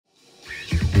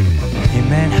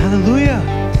Amen. Hallelujah.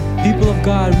 People of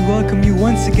God, we welcome you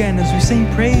once again as we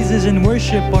sing praises and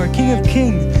worship our King of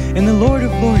Kings and the Lord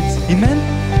of Lords. Amen.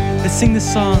 Let's sing this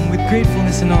song with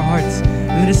gratefulness in our hearts.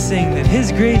 Let us sing that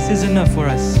His grace is enough for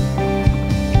us.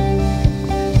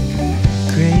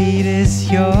 Great is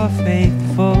your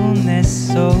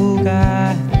faithfulness, O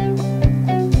God.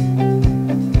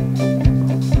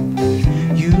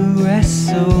 You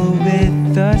wrestle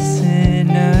with the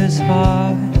sinner's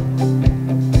heart.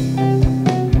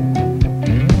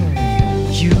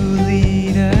 You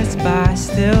lead us by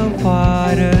still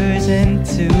waters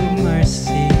into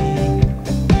mercy,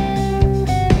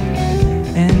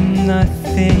 and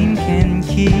nothing can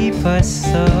keep us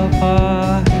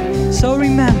apart. So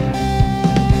remember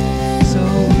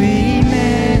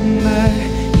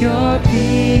your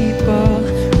people,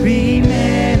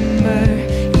 remember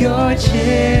your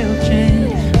children,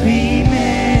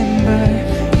 remember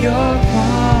your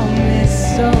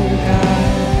promise, oh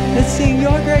God. Let's sing,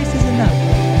 your grace is enough.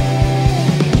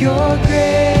 Your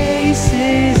grace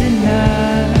is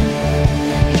enough.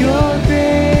 Your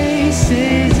grace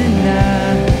is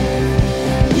enough.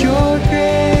 Your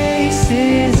grace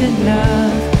is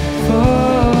enough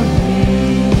for me.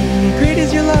 Great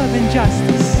is your love and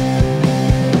justice.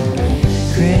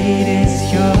 Great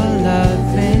is your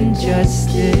love and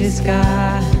justice,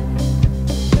 God.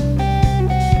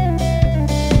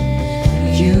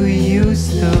 You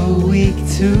use the weak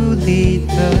to lead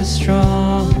the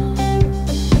strong.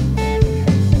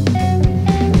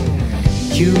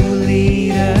 You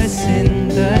lead us in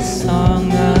the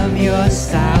song of your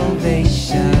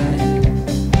salvation,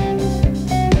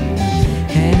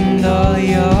 and all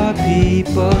your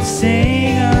people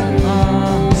sing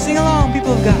along. Sing along,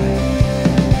 people of God.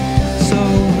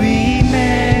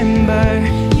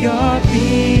 Your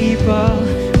people,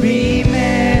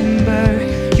 remember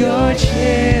your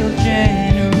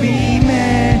children,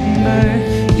 remember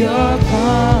your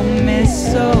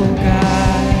promise, oh God.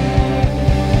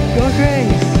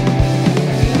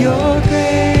 Your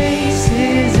grace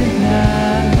is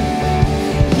enough.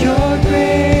 Your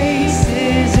grace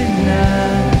is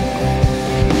enough.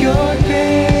 Your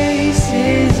grace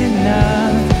is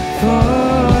enough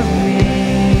for me.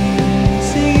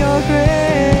 See your grace.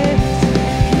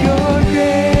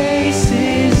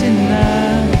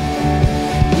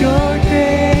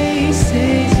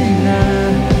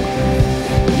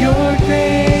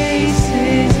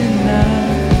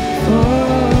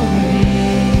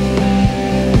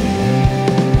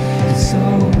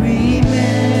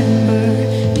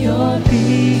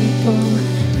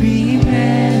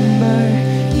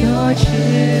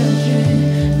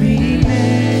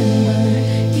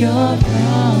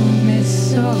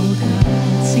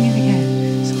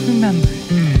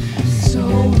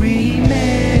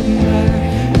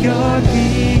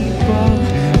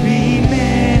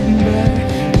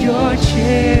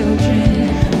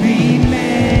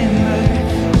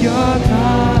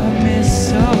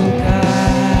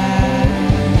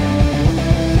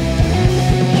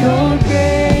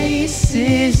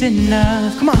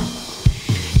 Enough. Come on.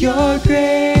 Your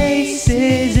grace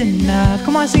is enough.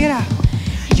 Come on, sing it out.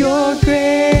 Your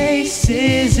grace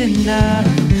is enough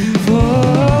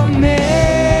for me.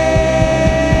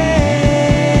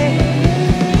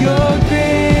 Your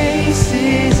grace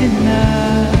is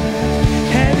enough.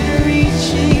 Heaven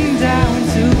reaching down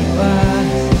to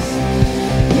us.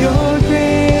 Your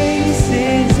grace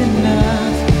is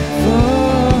enough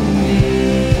for me.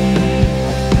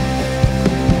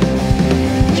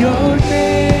 Your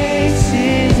grace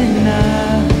is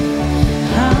enough.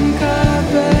 I'm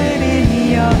covered in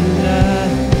your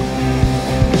love.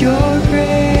 Your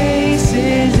grace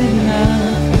is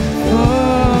enough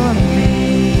for me.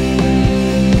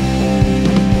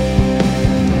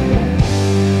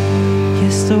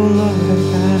 Yes, oh Lord, oh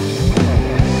God.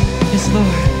 Yes,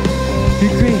 Lord,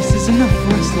 your grace is enough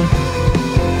for us, Lord.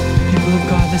 People of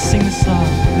God, let's sing the song.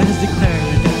 Let us declare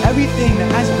that everything that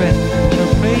has breath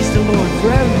shall praise the Lord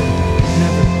forever and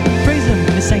ever. Praise Him in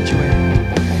the sanctuary.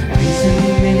 Praise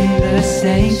Him in the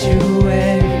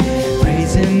sanctuary.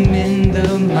 Praise Him in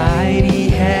the mighty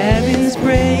heavens.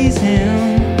 Praise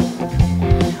Him.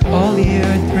 All the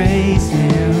earth praise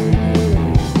Him.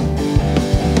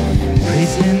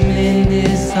 Praise Him in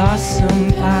His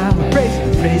awesome power.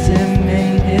 Praise Him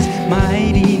in His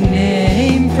mighty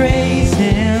name. Praise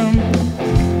Him.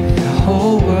 The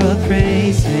whole world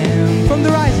praise Him. From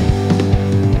the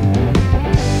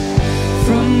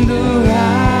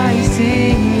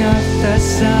rising of the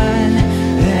sun,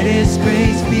 let His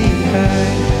praise be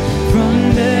heard. From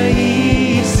the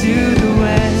east to the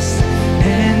west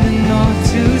and the north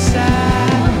to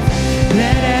south,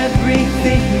 let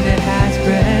everything that has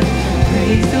breath praise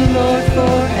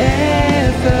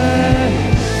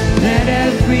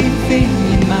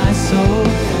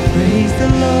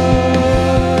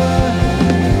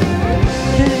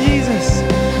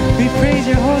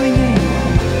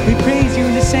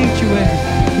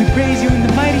praise you in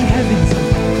the mighty heavens.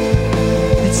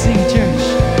 Let's sing, church.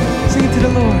 Sing it to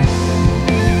the Lord.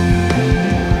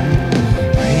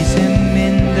 Praise him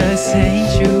in the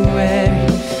sanctuary.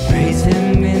 Praise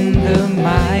him in the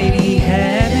mighty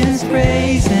heavens.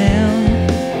 Praise him.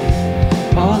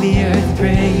 All the earth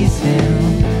praise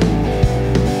him.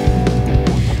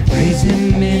 Praise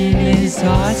him in his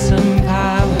awesome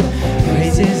power.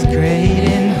 Praise his great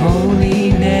and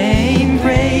holy name.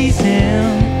 Praise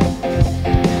him.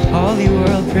 All the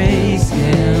world praise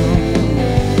him.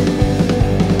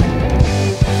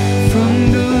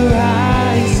 From the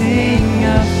rising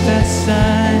of the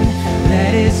sun,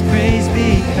 let his praise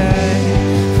be heard.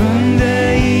 From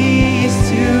the east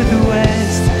to the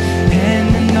west, and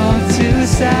the north to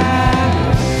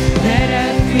south, let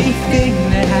everything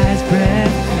that has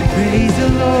breath praise the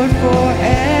Lord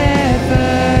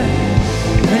forever.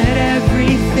 Let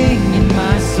everything in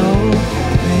my soul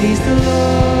praise the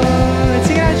Lord.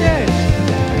 Sing it out, church.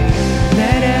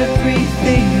 Let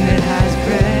everything that has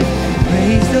breath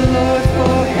praise the Lord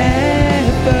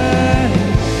forever.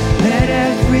 Let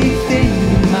everything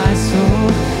in my soul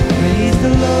praise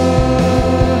the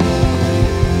Lord.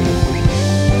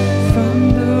 From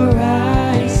the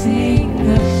rising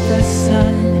of the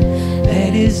sun,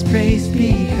 let his praise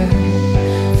be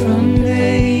heard. From the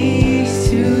east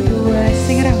to the west.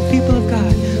 Sing it out, people of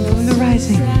God. From the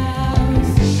rising.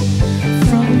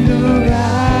 From the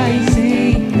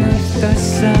rising of the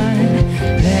sun,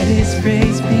 let his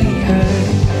praise be heard.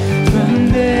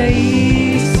 From the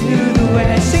east to the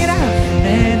west. Sing it out.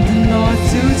 And the north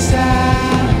to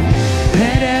south.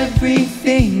 Let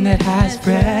everything that has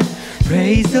breath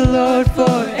praise the Lord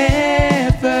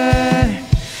forever.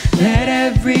 Let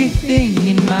everything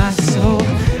in my soul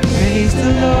praise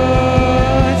the Lord.